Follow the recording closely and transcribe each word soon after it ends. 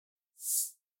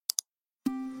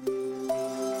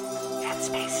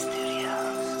Headspace Studios.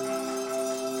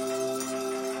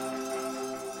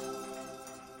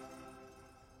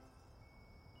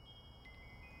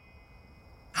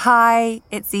 Hi,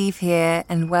 it's Eve here,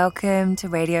 and welcome to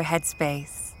Radio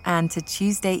Headspace and to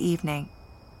Tuesday evening.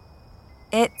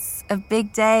 It's a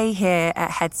big day here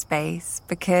at Headspace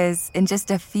because in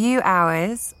just a few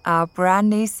hours, our brand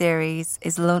new series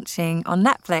is launching on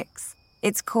Netflix.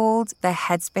 It's called The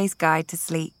Headspace Guide to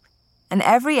Sleep, and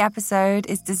every episode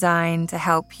is designed to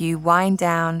help you wind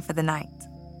down for the night.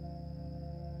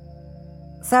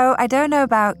 So I don't know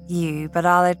about you, but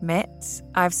I'll admit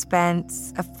I've spent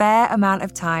a fair amount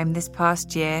of time this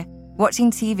past year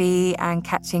watching TV and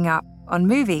catching up on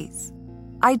movies.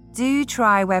 I do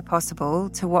try where possible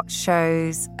to watch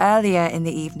shows earlier in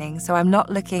the evening, so I'm not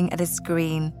looking at a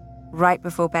screen right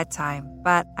before bedtime,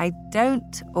 but I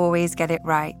don't always get it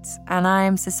right, and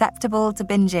I'm susceptible to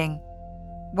binging.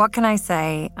 What can I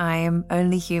say? I am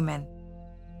only human.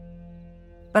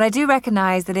 But I do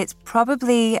recognize that it's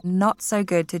probably not so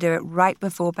good to do it right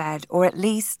before bed, or at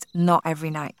least not every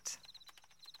night.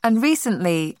 And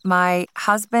recently, my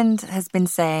husband has been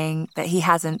saying that he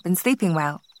hasn't been sleeping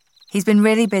well. He's been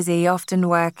really busy, often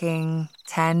working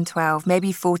 10, 12,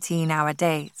 maybe 14-hour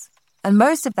days. And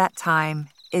most of that time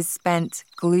is spent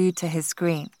glued to his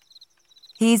screen.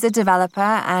 He's a developer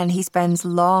and he spends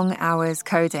long hours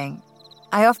coding.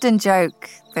 I often joke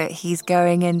that he's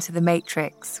going into the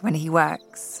Matrix when he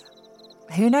works.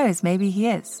 Who knows, maybe he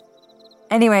is.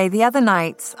 Anyway, the other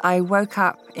night, I woke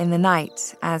up in the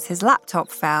night as his laptop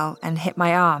fell and hit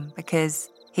my arm because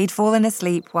he'd fallen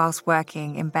asleep whilst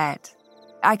working in bed.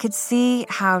 I could see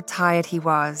how tired he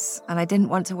was, and I didn't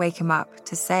want to wake him up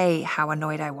to say how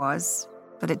annoyed I was,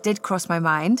 but it did cross my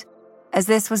mind, as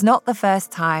this was not the first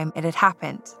time it had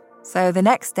happened. So the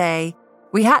next day,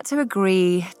 we had to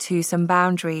agree to some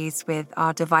boundaries with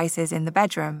our devices in the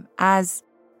bedroom, as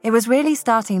it was really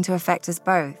starting to affect us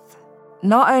both.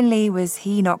 Not only was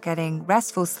he not getting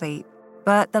restful sleep,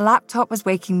 but the laptop was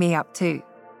waking me up too.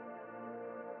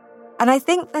 And I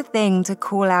think the thing to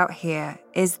call out here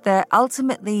is that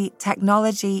ultimately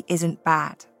technology isn't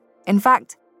bad. In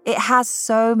fact, it has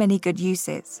so many good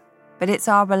uses, but it's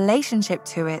our relationship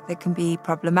to it that can be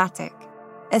problematic,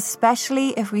 especially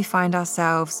if we find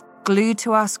ourselves glued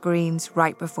to our screens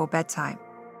right before bedtime.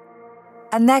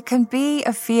 And there can be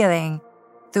a feeling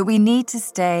that we need to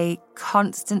stay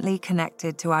constantly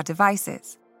connected to our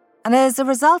devices. And as a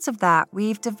result of that,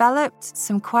 we've developed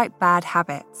some quite bad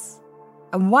habits.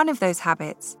 And one of those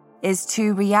habits is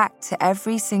to react to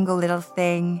every single little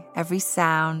thing, every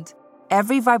sound,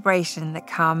 every vibration that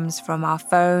comes from our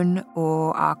phone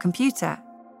or our computer.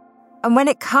 And when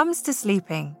it comes to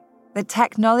sleeping, the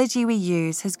technology we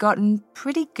use has gotten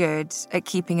pretty good at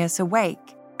keeping us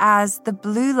awake, as the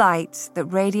blue light that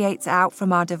radiates out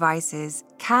from our devices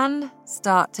can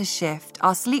start to shift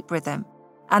our sleep rhythm.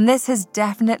 And this has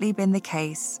definitely been the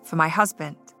case for my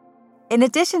husband. In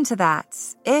addition to that,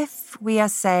 if we are,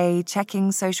 say,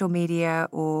 checking social media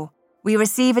or we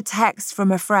receive a text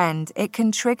from a friend, it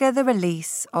can trigger the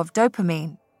release of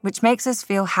dopamine, which makes us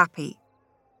feel happy.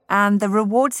 And the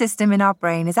reward system in our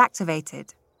brain is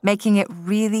activated, making it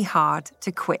really hard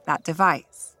to quit that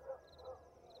device.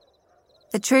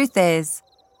 The truth is,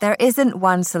 there isn't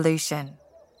one solution,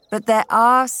 but there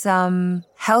are some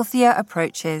healthier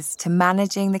approaches to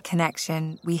managing the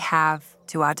connection we have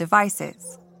to our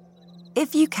devices.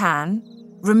 If you can,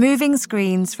 removing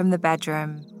screens from the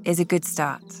bedroom is a good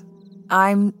start.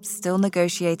 I'm still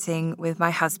negotiating with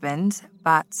my husband,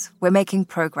 but we're making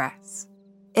progress.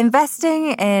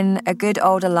 Investing in a good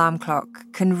old alarm clock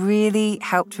can really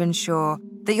help to ensure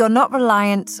that you're not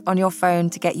reliant on your phone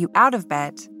to get you out of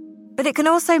bed, but it can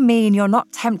also mean you're not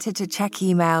tempted to check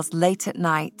emails late at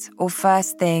night or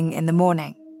first thing in the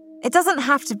morning. It doesn't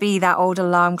have to be that old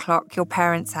alarm clock your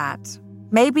parents had.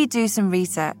 Maybe do some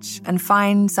research and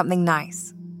find something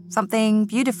nice, something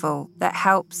beautiful that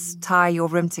helps tie your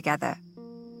room together.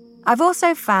 I've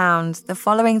also found the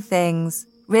following things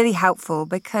really helpful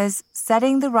because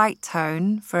setting the right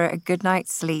tone for a good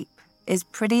night's sleep is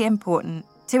pretty important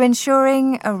to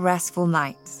ensuring a restful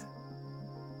night.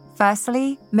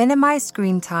 Firstly, minimize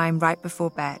screen time right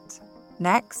before bed.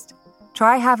 Next,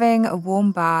 try having a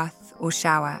warm bath or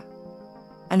shower.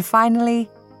 And finally,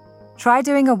 try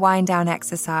doing a wind-down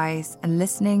exercise and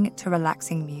listening to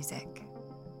relaxing music.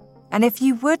 And if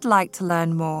you would like to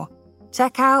learn more,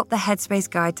 check out The Headspace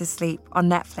Guide to Sleep on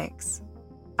Netflix.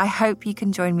 I hope you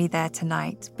can join me there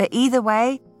tonight. But either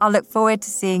way, I'll look forward to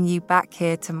seeing you back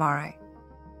here tomorrow.